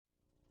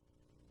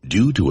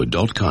Due to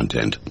adult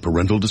content,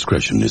 parental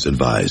discretion is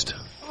advised.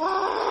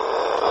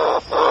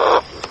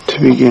 To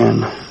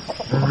begin.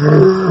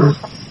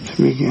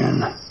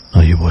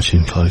 Are you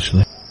watching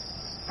closely?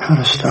 How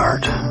to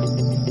start.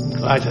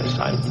 Clytus,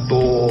 I'm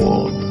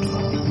bored.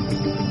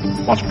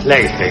 What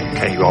plaything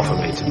can you offer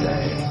me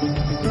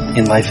today?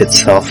 In life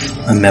itself,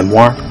 a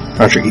memoir,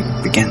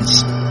 Project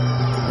begins.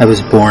 I was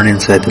born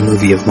inside the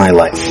movie of my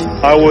life.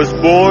 I was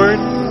born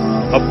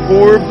a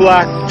poor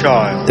black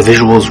child. The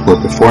visuals were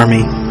before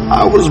me.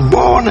 I was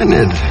born in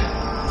it,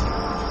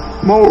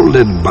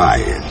 molded by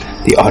it.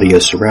 The audio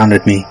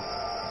surrounded me.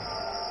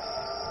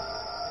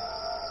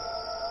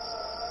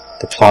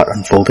 The plot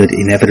unfolded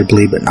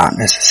inevitably, but not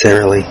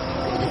necessarily.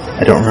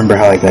 I don't remember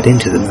how I got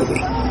into the movie,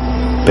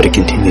 but it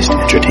continues to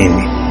entertain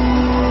me.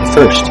 At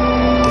first,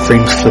 the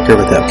frames flicker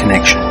without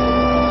connection.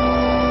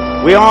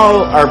 We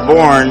all are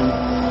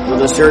born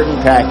with a certain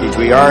package.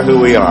 We are who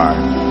we are.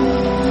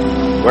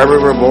 Where we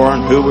were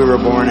born, who we were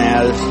born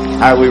as,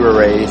 how we were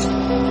raised.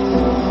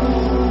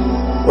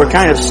 We're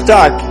kind of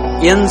stuck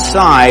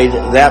inside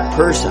that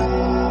person.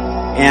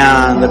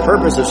 And the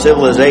purpose of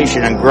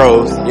civilization and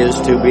growth is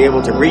to be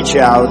able to reach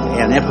out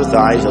and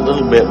empathize a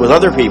little bit with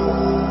other people.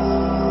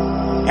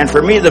 And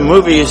for me, the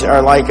movies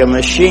are like a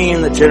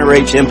machine that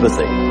generates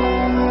empathy.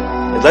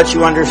 It lets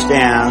you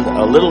understand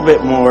a little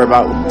bit more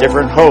about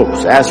different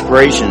hopes,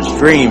 aspirations,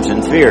 dreams,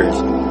 and fears.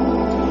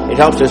 It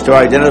helps us to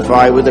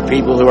identify with the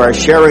people who are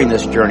sharing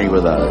this journey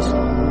with us.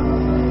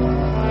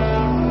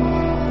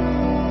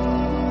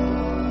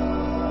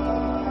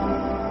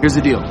 Here's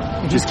the deal.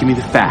 Just give me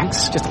the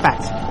facts. Just the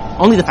facts.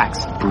 Only the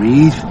facts.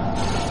 Breathe.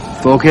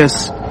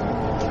 Focus.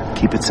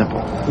 Keep it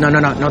simple. No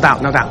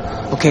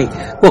doubt. Okay.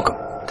 Welcome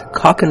to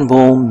Cock and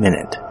Bull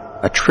Minute,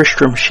 a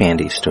Tristram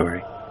Shandy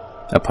story.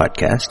 A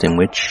podcast in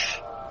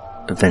which,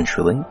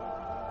 eventually,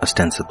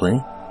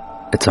 ostensibly,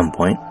 at some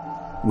point,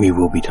 we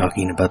will be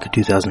talking about the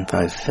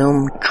 2005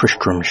 film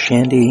Tristram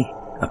Shandy,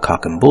 a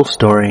cock and bull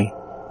story,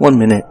 1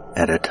 minute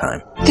at a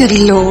time. Good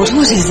Lord,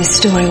 what is this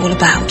story all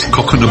about?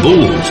 Cock and a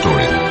bull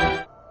story.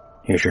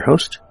 Here's your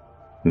host,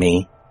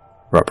 me,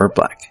 Robert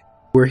Black.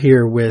 We're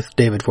here with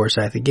David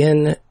Forsythe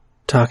again,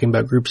 talking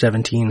about Group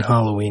 17,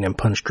 Halloween, and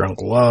Punch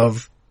Drunk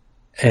Love.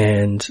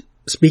 And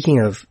speaking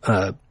of,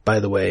 by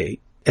the way,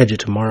 Edge of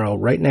Tomorrow,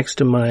 right next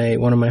to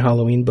one of my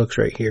Halloween books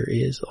right here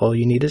is All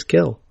You Need Is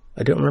Kill.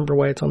 I don't remember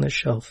why it's on this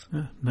shelf.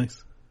 Yeah,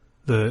 nice.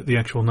 The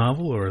actual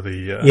novel or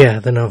the...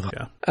 Yeah, the novel.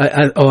 Yeah.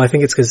 I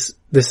think it's because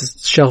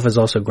shelf is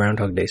also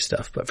Groundhog Day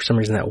stuff, but for some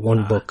reason that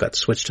one book got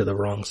switched to the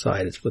wrong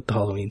side. It's with the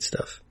Halloween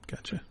stuff.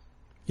 Gotcha.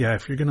 Yeah,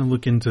 if you're going to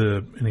look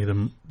into any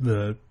of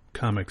the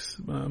comics,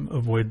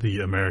 avoid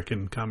the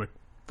American comic.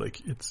 Like,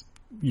 it's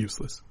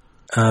useless.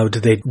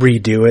 Did they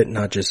redo it,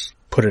 not just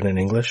put it in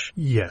English?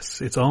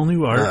 Yes, it's all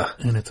new art,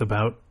 and it's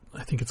about,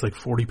 I think it's like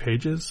 40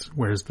 pages,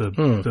 whereas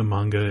the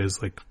manga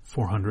is like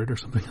 400 or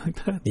something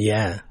like that.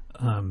 Yeah.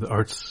 The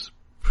art's,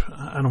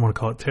 I don't want to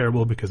call it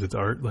terrible because it's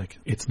art, like,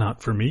 it's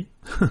not for me.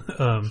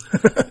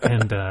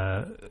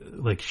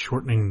 Like,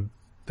 shortening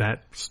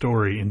that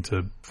story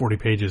into 40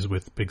 pages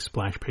with big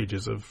splash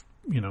pages of,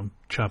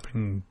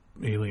 chopping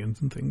aliens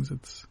and things.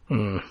 It's,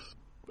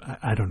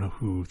 I don't know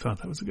who thought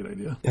that was a good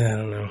idea. I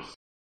don't know.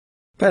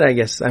 But I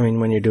guess,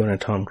 when you're doing a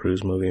Tom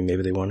Cruise movie,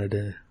 maybe they wanted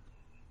to...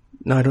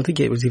 No, I don't think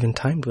it was even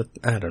timed with...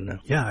 I don't know.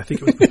 Yeah, I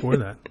think it was before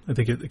that. I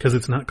think because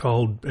it's not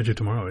called Edge of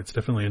Tomorrow. It's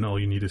definitely an All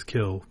You Need Is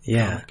Kill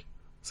comic.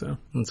 So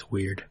that's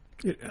weird.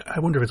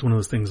 I wonder if it's one of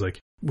those things like,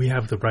 we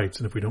have the rights,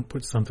 and if we don't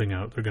put something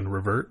out, they're going to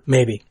revert.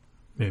 Maybe,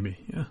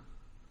 yeah.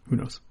 Who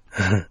knows?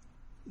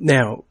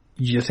 Now,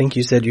 you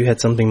said you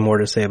had something more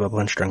to say about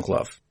Punch Drunk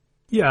Love.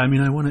 Yeah,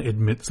 I want to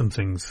admit some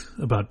things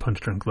about Punch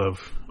Drunk Love.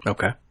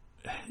 Okay.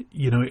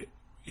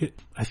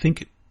 I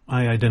think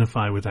I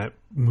identify with that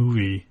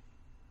movie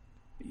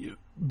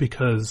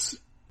because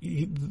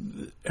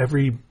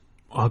every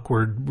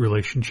awkward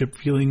relationship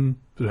feeling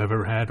that I've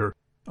ever had, or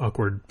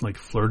awkward, like,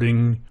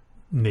 flirting,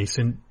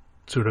 nascent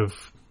sort of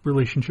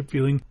relationship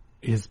feeling,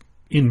 is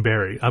in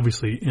Barry,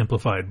 obviously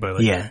amplified by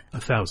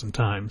 1,000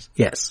 times.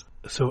 Yes.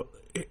 So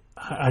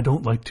I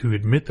don't like to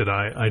admit that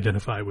I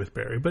identify with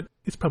Barry, but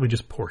it's probably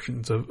just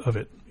portions of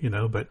it,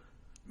 but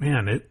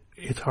man,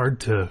 it's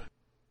hard to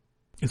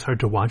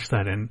watch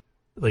that and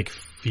like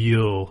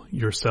feel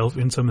yourself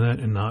in some of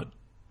that and not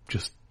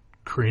just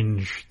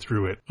cringe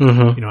through it.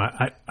 Mm-hmm.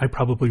 I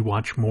probably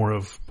watch more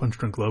of Punch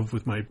Drunk Love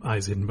with my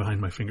eyes hidden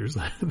behind my fingers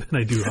than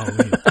I do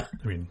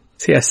Halloween.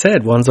 See, I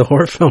said one's a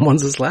horror film,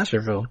 one's a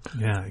slasher film.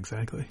 Yeah,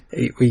 exactly.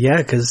 Yeah,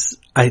 because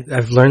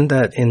I've learned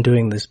that in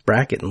doing this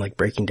bracket and like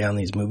breaking down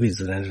these movies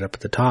that ended up at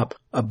the top,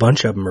 a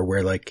bunch of them are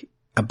where like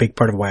a big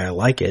part of why I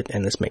like it,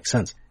 and this makes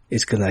sense,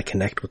 is because I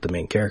connect with the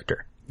main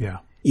character. Yeah.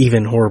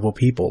 Even horrible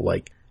people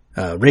like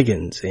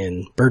Riggins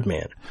in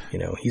Birdman,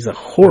 he's a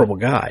horrible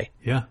guy.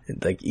 Yeah.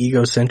 Like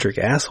egocentric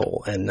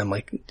asshole. And I'm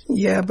like,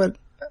 yeah, but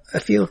I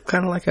feel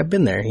kind of like I've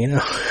been there,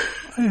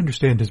 I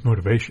understand his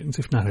motivations,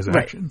 if not his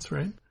actions,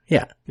 right?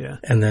 Yeah. Yeah.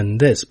 And then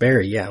this,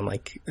 Barry, I'm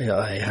like,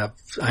 I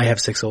have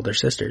 6 older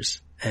sisters,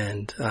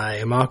 and I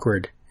am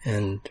awkward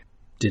and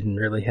didn't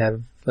really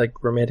have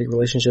like romantic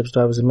relationships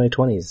till I was in my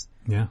 20s.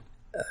 Yeah.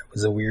 It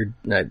was a weird,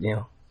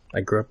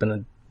 I grew up in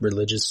a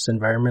religious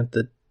environment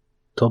that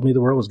told me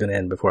the world was going to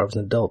end before I was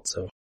an adult,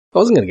 so I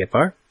wasn't going to get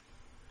far.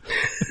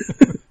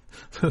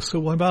 So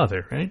why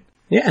bother, right?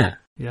 Yeah.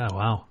 Yeah,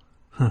 wow.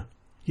 Huh.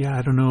 Yeah,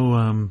 I don't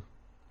know,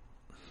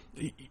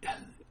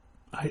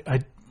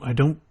 I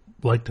don't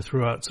like to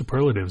throw out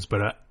superlatives,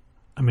 but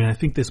I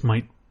think this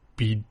might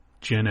be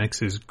Gen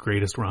X's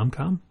greatest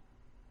rom-com,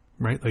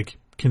 right? Like,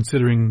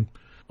 considering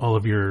all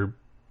of your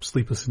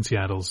Sleepless in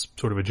Seattle's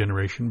sort of a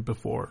generation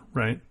before,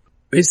 right?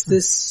 Is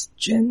this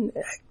Gen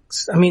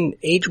X? I mean,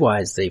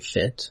 age-wise, they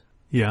fit.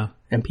 Yeah.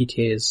 And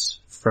PTA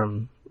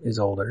is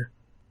older.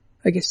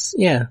 I guess,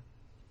 yeah.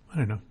 I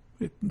don't know.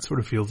 It sort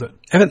of feels that.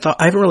 I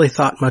haven't really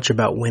thought much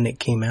about when it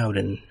came out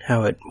and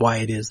why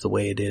it is the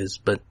way it is,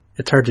 but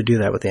it's hard to do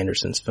that with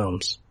Anderson's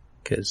films,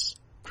 because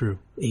true,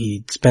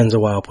 he spends a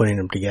while putting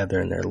them together,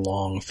 and they're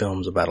long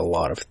films about a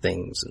lot of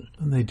things.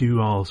 And they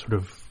do all sort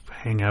of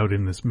hang out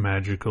in this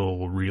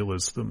magical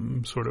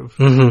realism sort of.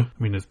 Mm-hmm.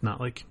 I mean, it's not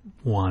like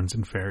wands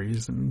and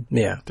fairies and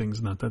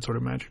things, not that sort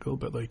of magical,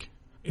 but like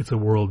it's a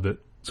world that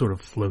sort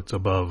of floats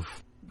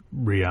above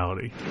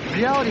reality.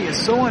 Reality is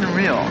so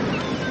unreal,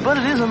 but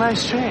it is a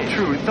nice change.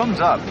 True, thumbs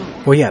up.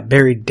 Well, yeah,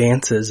 Barry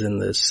dances in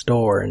the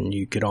store, and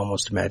you could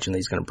almost imagine that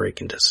he's going to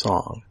break into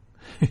song.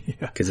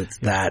 Because it's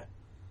that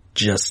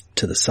just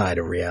to the side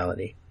of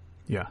reality.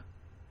 Yeah.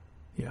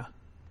 Yeah.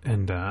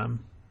 And,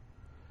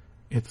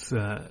 it's,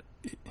 at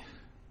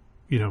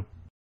the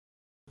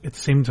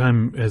same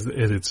time as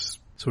it's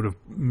sort of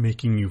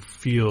making you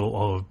feel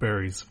all of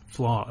Barry's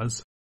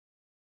flaws,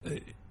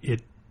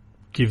 it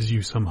gives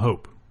you some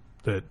hope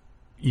that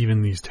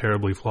even these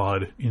terribly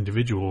flawed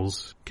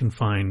individuals can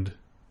find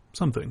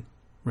something,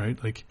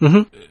 right? Like,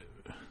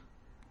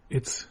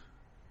 it's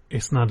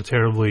not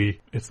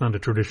a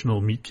traditional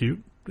meet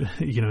cute.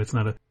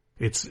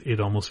 It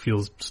almost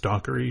feels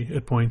stalkery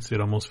at points. It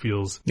almost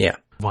feels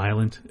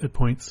violent at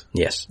points.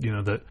 Yes.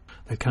 That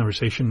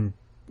conversation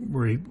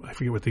where I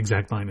forget what the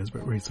exact line is,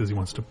 but where he says he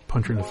wants to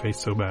punch her in the face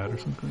so bad or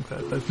something like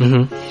that.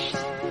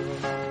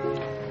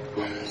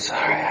 I'm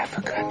sorry, I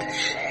forgot to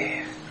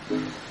shave.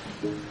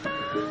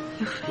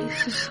 Your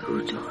face is so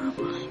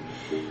adorable.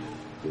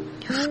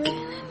 Your skin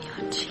and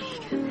your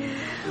cheek.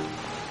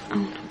 I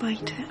want to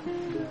bite it.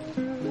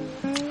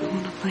 I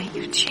want to bite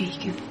your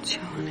cheek and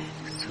chew on it.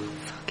 It's so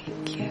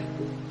fucking cute.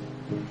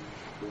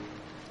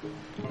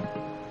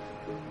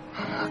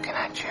 I'm looking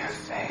at your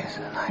face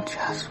and I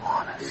just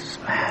want to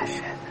smash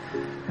it.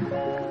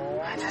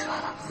 I just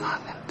want to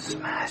fucking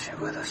smash it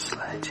with a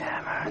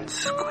sledgehammer and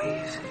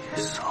squeeze it.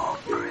 You're so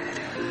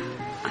pretty.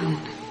 I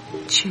want to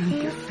chew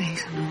your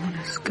face and I want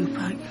to scoop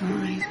out your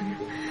eyes and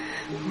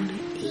I want to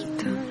eat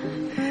them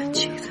and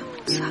chew them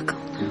and suck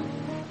on them.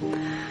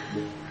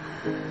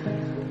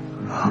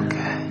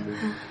 Okay.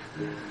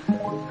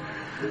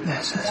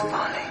 This is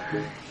funny.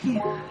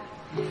 Yeah.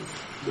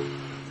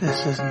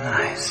 This is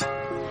nice.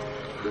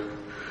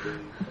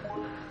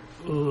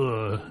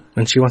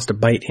 And she wants to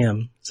bite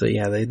him. So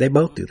yeah, they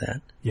both do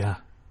that. Yeah.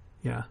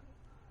 Yeah.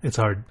 It's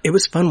hard. It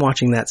was fun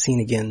watching that scene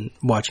again,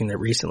 watching that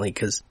recently,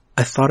 because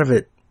I thought of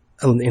it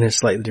in a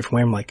slightly different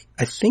way. I'm like,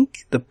 I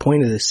think the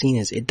point of the scene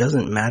is it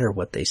doesn't matter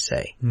what they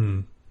say.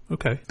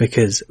 Okay.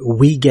 Because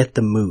we get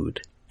the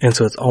mood. And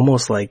so it's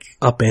almost like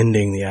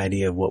upending the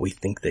idea of what we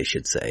think they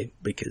should say,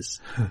 because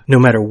no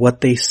matter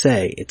what they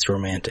say, it's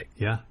romantic.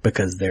 Yeah.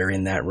 Because they're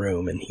in that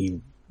room and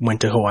he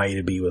went to Hawaii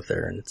to be with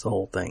her and it's the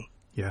whole thing.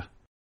 Yeah.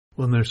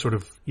 Well, and they're sort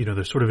of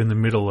in the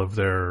middle of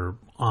their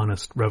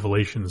honest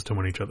revelations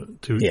to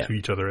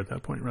each other at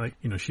that point, right?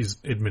 She's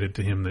admitted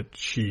to him that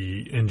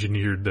she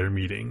engineered their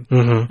meeting,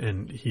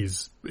 and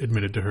he's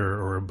admitted to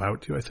her, or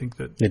about to, I think,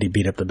 that he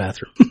beat up the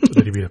bathroom.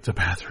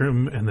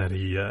 And that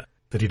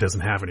he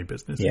doesn't have any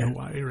business in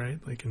Hawaii, right?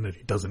 Like, and that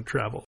he doesn't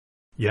travel.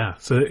 Yeah.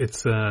 So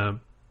it's,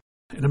 and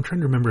I'm trying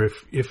to remember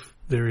if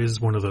there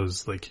is one of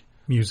those, like,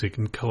 music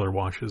and color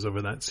washes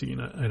over that scene.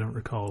 I don't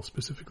recall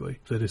specifically.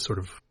 That is sort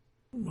of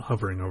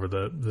hovering over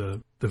the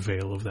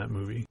veil of that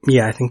movie.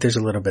 Yeah, I think there's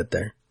a little bit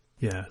there.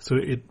 Yeah. So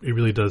it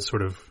really does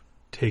sort of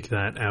take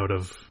that out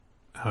of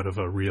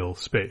a real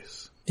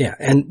space. Yeah.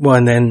 And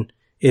then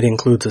it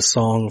includes a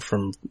song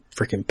from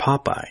freaking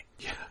Popeye.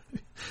 Yeah.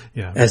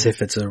 Yeah. As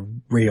if it's a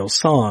real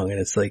song. And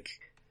it's like,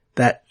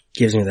 that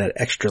gives me that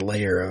extra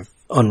layer of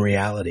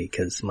unreality,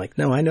 because I'm like,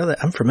 no, I know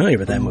that. I'm familiar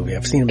with that movie.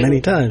 I've seen it many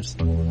times.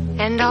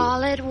 And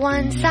all at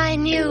once I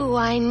knew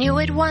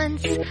at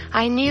once,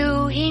 I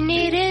knew he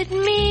needed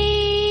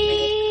me.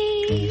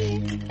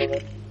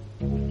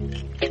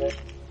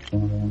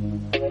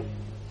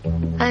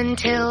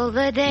 Until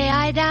the day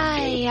I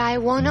die, I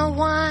won't know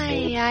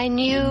why, I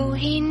knew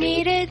he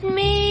needed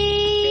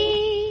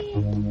me.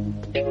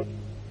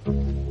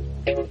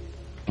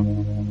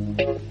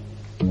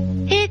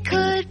 It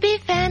could be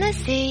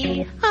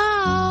fantasy,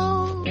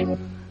 oh,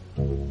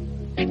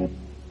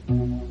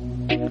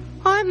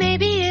 or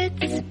maybe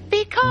it's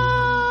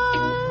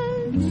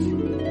because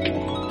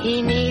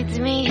he needs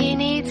me, he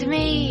needs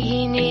me,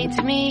 he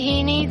needs me,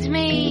 he needs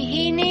me,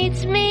 he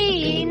needs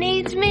me, he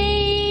needs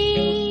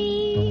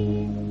me.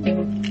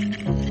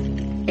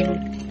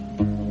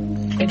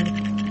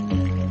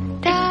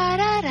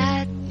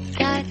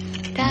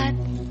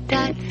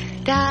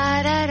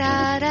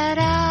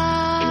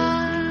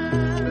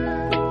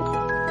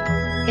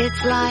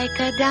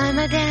 make a dime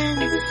a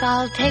dance,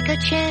 I'll take a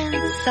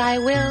chance, I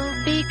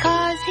will,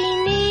 because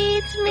he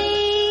needs me.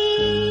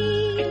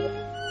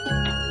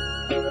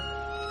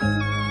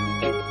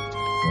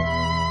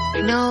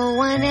 No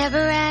one ever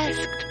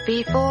asked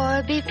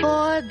before,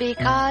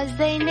 because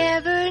they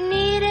never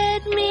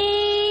needed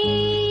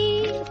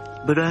me.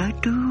 But I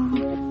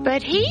do.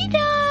 But he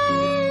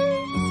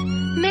does.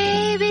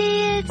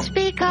 Maybe it's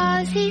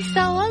because he's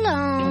so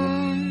alone.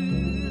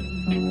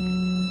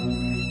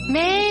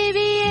 Maybe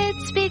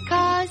it's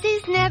because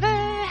he's never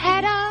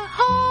had a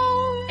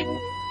home.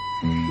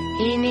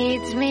 He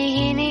needs me,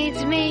 he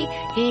needs me,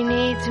 he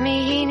needs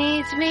me, he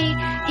needs me,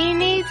 he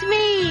needs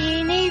me,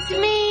 he needs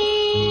me.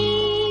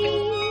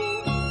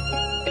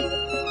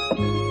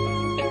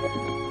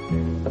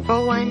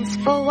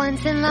 For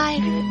once in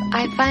life,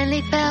 I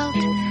finally felt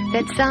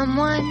that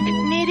someone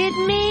needed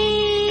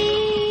me.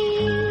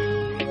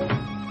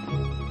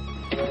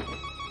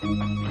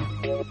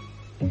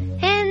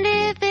 And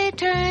if it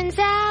turns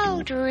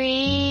out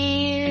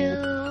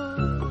real,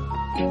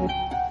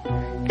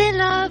 then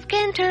love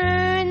can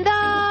turn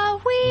the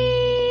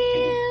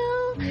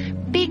wheel.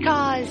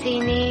 Because he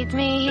needs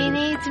me, he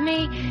needs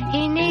me,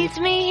 he needs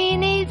me, he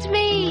needs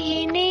me,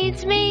 he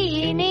needs me,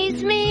 he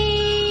needs me.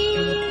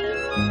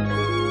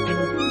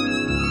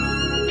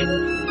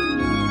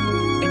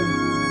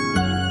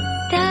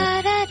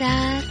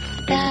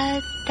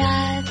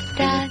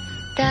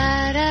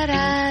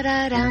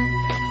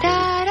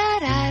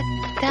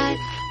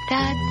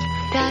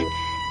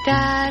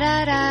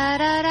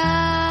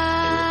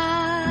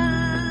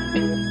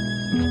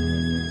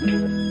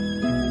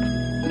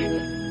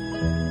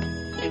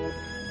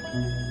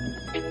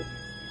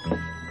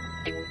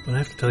 But I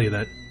have to tell you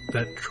that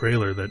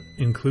trailer that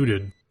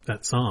included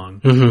that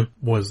song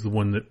was the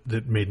one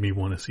that made me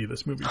want to see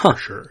this movie for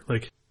sure.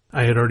 Like,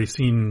 I had already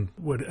seen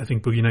what I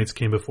think Boogie Nights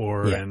came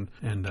before and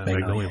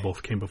Magnolia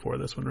both came before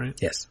this one, right?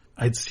 Yes.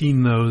 I'd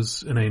seen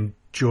those and I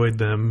enjoyed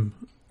them,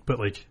 but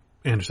like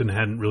Anderson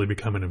hadn't really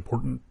become an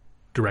important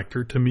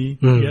director to me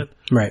yet.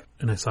 Right.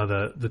 And I saw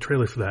the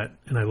trailer for that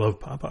and I love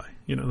Popeye.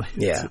 You know,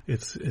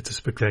 it's a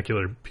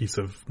spectacular piece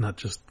of not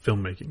just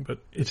filmmaking, but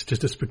it's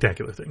just a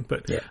spectacular thing.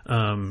 But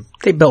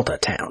they built a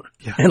town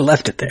and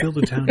left it there. They built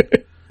a town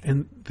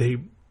and they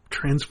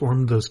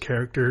transformed those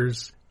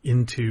characters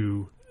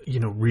into, you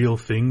know, real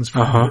things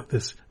from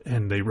this,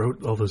 and they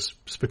wrote all those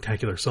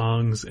spectacular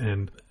songs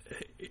and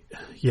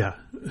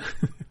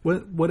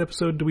what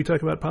episode do we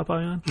talk about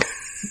Popeye on?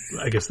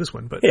 I guess this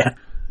one, but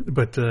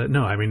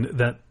no, I mean,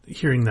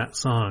 hearing that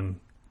song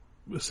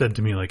said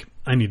to me, like,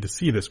 I need to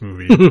see this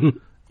movie,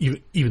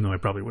 even though I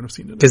probably wouldn't have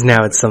seen it. Because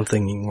now it's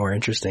something more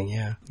interesting,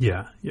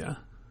 Yeah.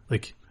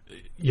 Like,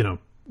 you know,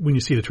 when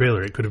you see the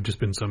trailer, it could have just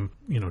been some,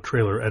 you know,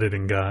 trailer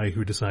editing guy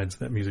who decides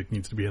that music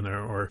needs to be in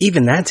there, or...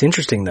 Even that's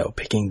interesting, though.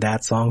 Picking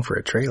that song for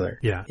a trailer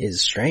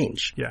is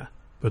strange. Yeah.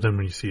 But then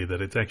when you see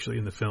that it's actually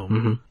in the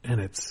film, and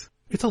it's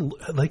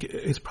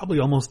probably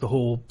almost the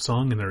whole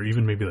song in there,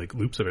 even maybe like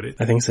loops of it.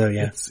 I think so,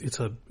 yeah. It's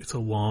a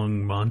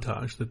long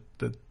montage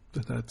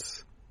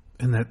that's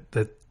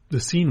the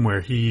scene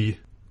where he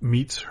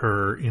meets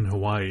her in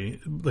Hawaii,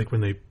 like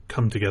when they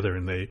come together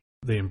and they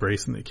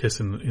embrace and they kiss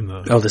in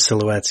the... the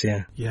silhouettes,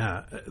 yeah.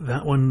 Yeah,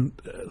 that one,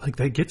 like,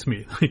 that gets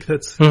me. Like,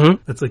 that's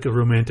like a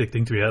romantic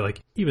thing to me.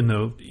 Like, even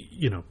though,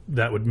 you know,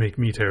 that would make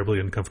me terribly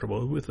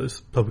uncomfortable with this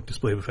public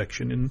display of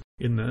affection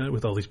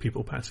with all these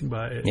people passing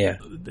by.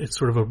 It's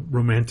sort of a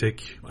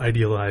romantic,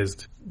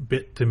 idealized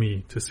bit to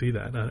me to see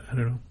that. I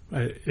don't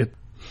know.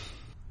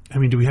 I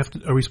mean,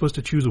 are we supposed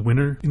to choose a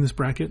winner in this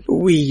bracket?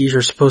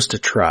 You're supposed to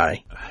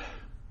try.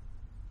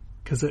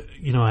 Because,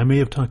 you know, I may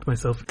have talked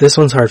myself... This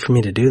one's hard for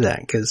me to do that,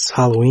 because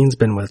Halloween's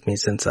been with me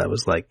since I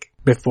was like,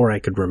 before I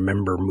could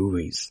remember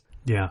movies.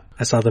 Yeah.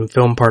 I saw them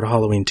film part of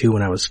Halloween 2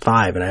 when I was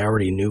 5, and I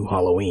already knew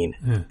Halloween,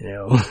 you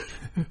know?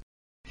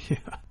 Yeah.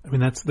 I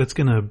mean, that's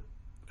gonna...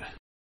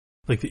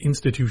 Like, the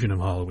institution of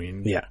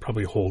Halloween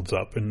probably holds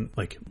up and,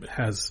 like,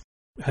 has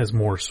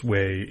more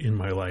sway in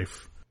my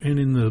life and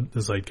in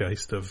the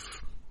zeitgeist of...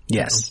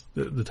 Yes.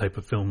 You know, the type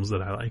of films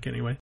that I like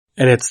anyway.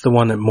 And it's the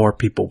one that more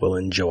people will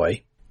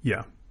enjoy.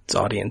 Yeah. It's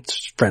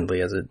audience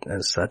friendly as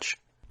such.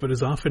 But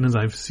as often as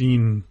I've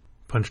seen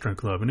Punch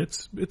Drunk Love, and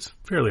it's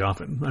fairly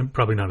often, I'm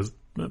probably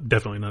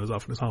definitely not as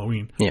often as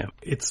Halloween. Yeah.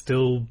 It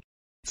still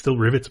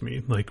rivets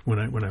me, like, when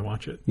I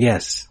watch it.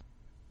 Yes.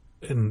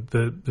 And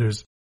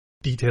there's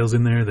details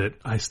in there that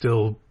I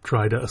still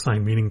try to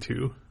assign meaning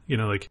to, you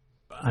know, like,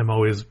 I'm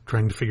always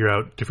trying to figure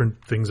out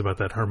different things about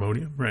that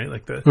harmonium, right?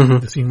 Like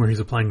the scene where he's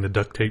applying the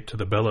duct tape to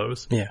the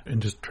bellows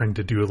and just trying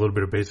to do a little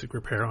bit of basic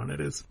repair on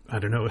it is, I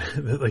don't know,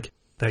 like,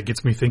 that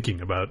gets me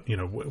thinking about, you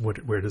know,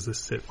 where does this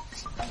sit?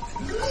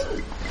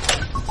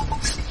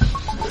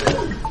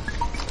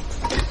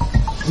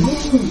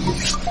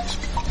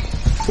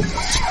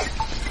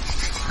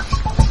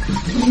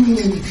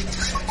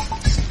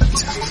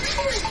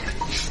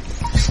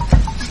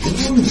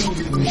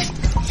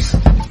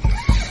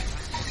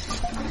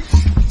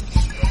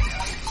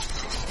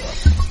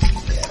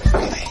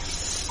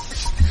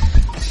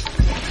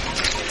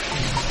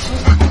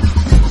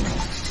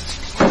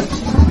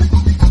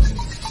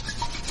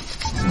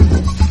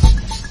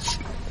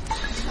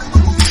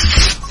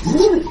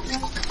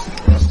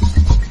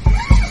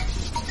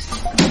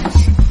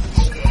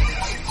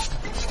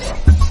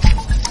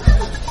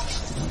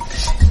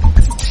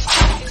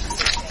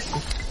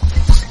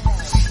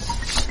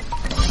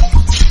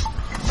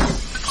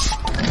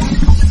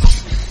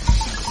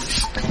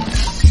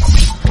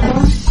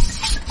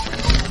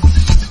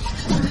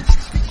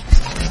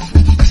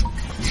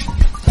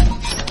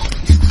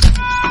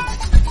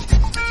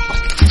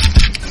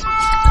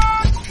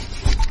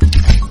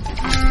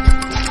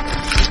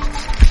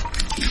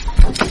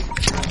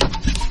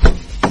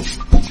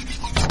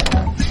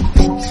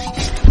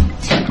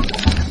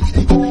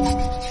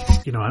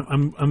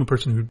 I'm a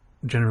person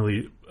who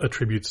generally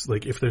attributes,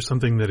 like, if there's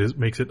something that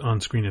makes it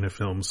on screen in a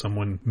film,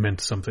 someone meant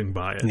something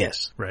by it.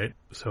 Yes. Right?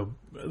 So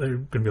there are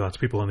going to be lots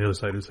of people on the other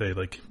side who say,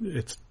 like,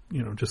 it's,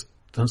 just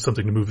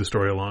something to move the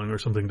story along or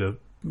something to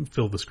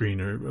fill the screen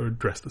or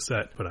dress the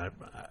set. But I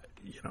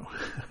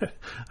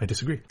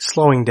disagree.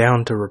 Slowing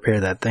down to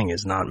repair that thing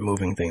is not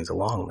moving things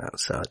along, though.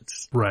 So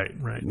it's right.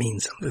 It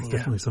means something. There's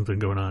definitely something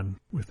going on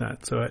with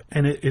that. So,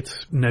 and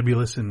it's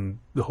nebulous, and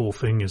the whole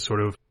thing is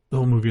the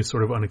whole movie is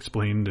sort of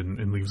unexplained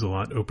and leaves a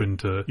lot open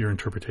to your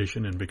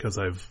interpretation. And because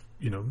I've,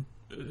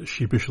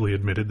 sheepishly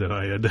admitted that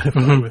I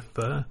identify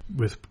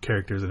with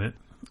characters in it,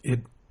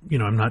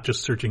 I'm not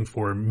just searching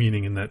for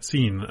meaning in that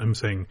scene. I'm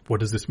saying,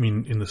 what does this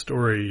mean in the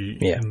story?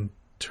 Yeah. In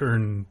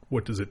turn,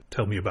 what does it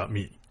tell me about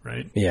me?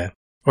 Right? Yeah.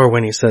 Or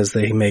when he says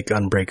they make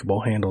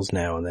unbreakable handles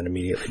now and then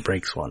immediately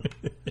breaks one.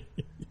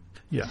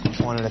 Yeah.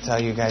 I wanted to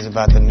tell you guys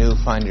about the new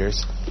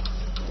Funders.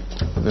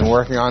 We've been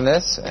working on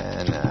this,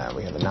 and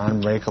we have a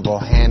non-breakable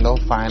handle,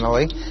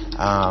 finally.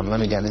 Let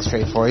me get this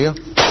straight for you.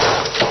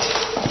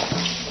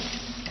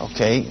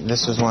 Okay,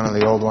 this was one of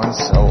the old ones.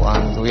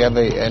 So, do we have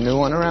a new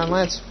one around,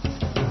 Lance?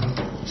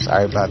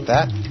 Sorry about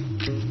that.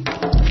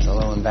 It's a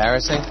little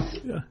embarrassing.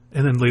 Yeah.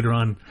 And then later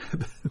on,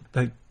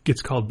 that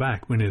gets called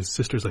back when his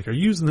sister's like, "Are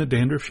you using the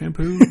dandruff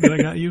shampoo that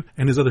I got you?"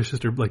 And his other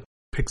sister, like,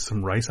 picks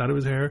some rice out of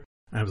his hair.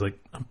 And I was like,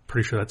 I'm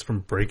pretty sure that's from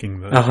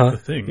breaking the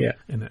thing. Yeah.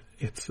 And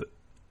it's,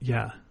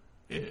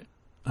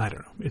 I don't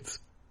know. It's,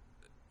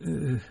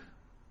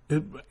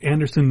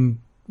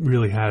 Anderson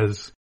really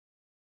has,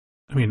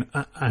 I mean,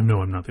 I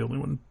know I'm not the only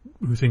one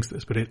who thinks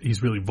this, but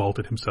he's really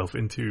vaulted himself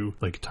into,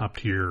 like, top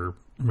tier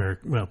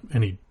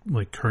any,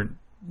 like, current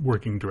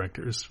working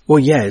directors. Well,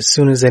 yeah, as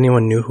soon as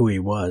anyone knew who he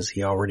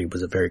already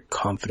was a very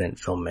confident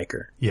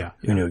filmmaker. Yeah.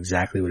 Who knew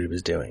exactly what he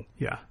was doing.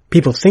 Yeah.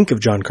 People think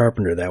of John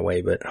Carpenter that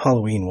way, but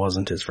Halloween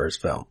wasn't his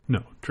first film.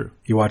 No, true.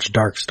 You watch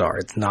Dark Star,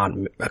 it's not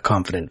a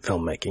confident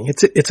filmmaking.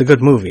 It's a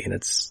good movie, and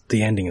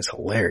the ending is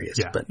hilarious,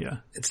 but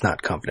it's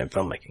not confident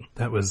filmmaking.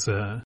 That was,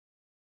 that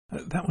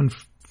one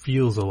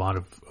feels a lot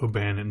of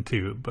O'Bannon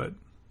too, but.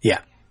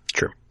 Yeah,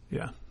 true.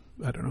 Yeah,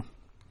 I don't know.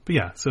 But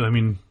yeah, so I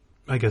mean,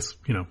 I guess,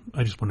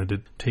 I just wanted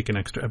to take an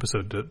extra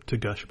episode to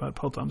gush about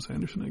Paul Thomas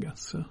Anderson, I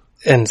guess. So.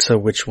 And so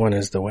which one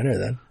is the winner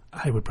then?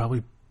 I would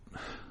probably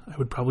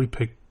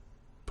pick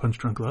Punch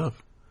Drunk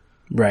Love.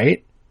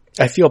 Right?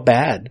 I feel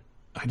bad.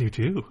 I do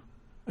too.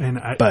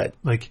 But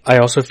I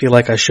also feel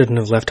like I shouldn't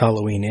have left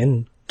Halloween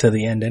in to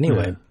the end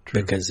anyway,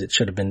 because it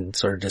should have been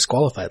sort of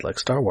disqualified like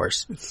Star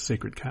Wars. It's a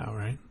sacred cow,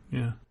 right?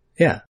 Yeah.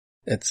 Yeah.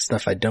 It's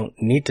stuff I don't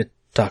need to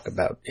talk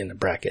about in a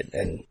bracket.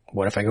 And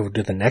what if I go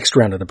to the next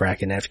round of the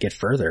bracket and have to get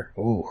further?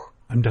 Ooh.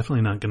 I'm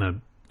definitely not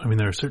gonna,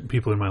 there are certain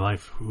people in my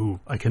life who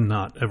I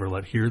cannot ever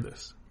let hear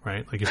this,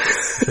 right? Like if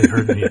they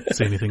heard me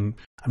say anything,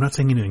 I'm not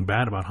saying anything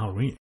bad about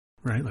Halloween,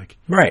 right? Like,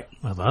 right.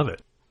 I love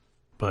it,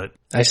 but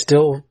I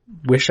still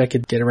wish I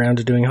could get around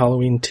to doing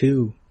Halloween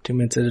 2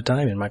 minutes at a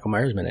time in Michael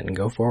Myers Minute and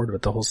go forward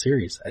with the whole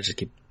series. I just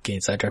keep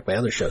getting sidetracked by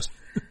other shows.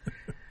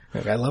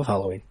 I love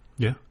Halloween.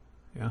 Yeah.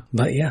 Yeah.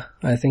 But yeah,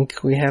 I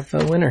think we have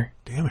a winner.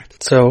 Damn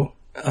it. So,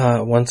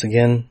 once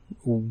again,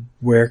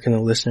 where can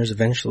the listeners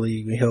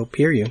eventually, we hope,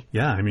 hear you?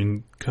 Yeah,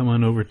 come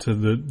on over to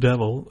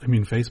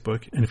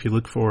Facebook, and if you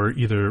look for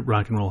either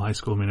Rock and Roll High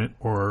School Minute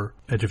or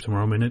Edge of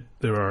Tomorrow Minute,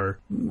 there are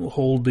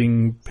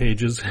holding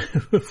pages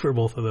for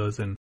both of those,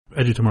 and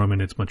Edge of Tomorrow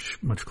Minute's much,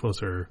 much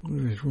closer.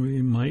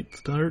 We might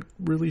start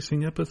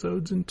releasing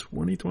episodes in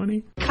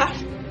 2020. Cut.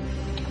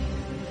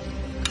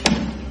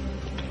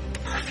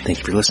 Thank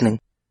you for listening.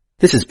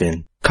 This has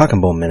been Cock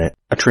and Bull Minute,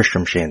 a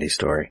Tristram Shandy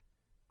story.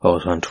 Follow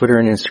us on Twitter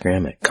and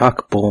Instagram at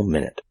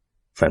CockBullMinute.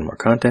 Find more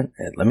content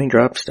at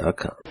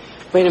LemmingDrops.com.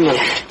 Wait a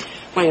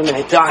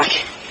minute, Doc.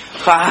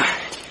 Are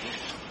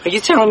you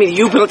telling me that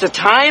you built a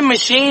time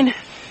machine?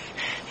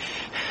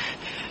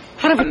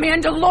 Out of a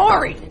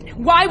Mandalorian.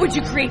 Why would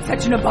you create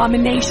such an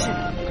abomination?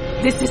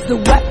 This is the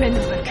weapon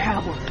of a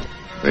coward.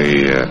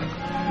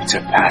 It's a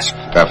past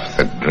stuff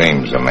that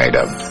dreams are made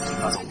of.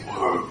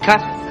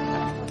 Cut.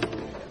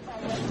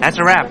 That's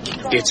a wrap.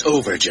 It's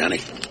over, Johnny.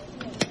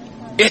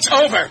 It's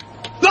over!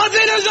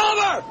 Nothing is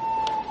over!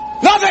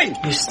 Nothing!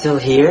 You're still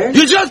here?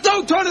 You just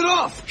don't turn it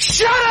off!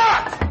 Shut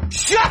up!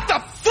 Shut the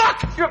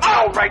fuck up! You have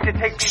no right to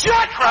take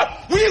Shut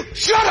up! Will you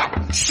shut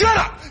up? Shut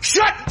up!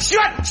 Shut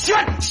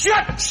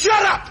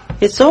up!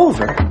 It's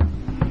over.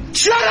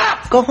 Shut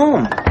up! Go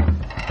home.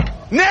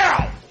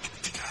 Now!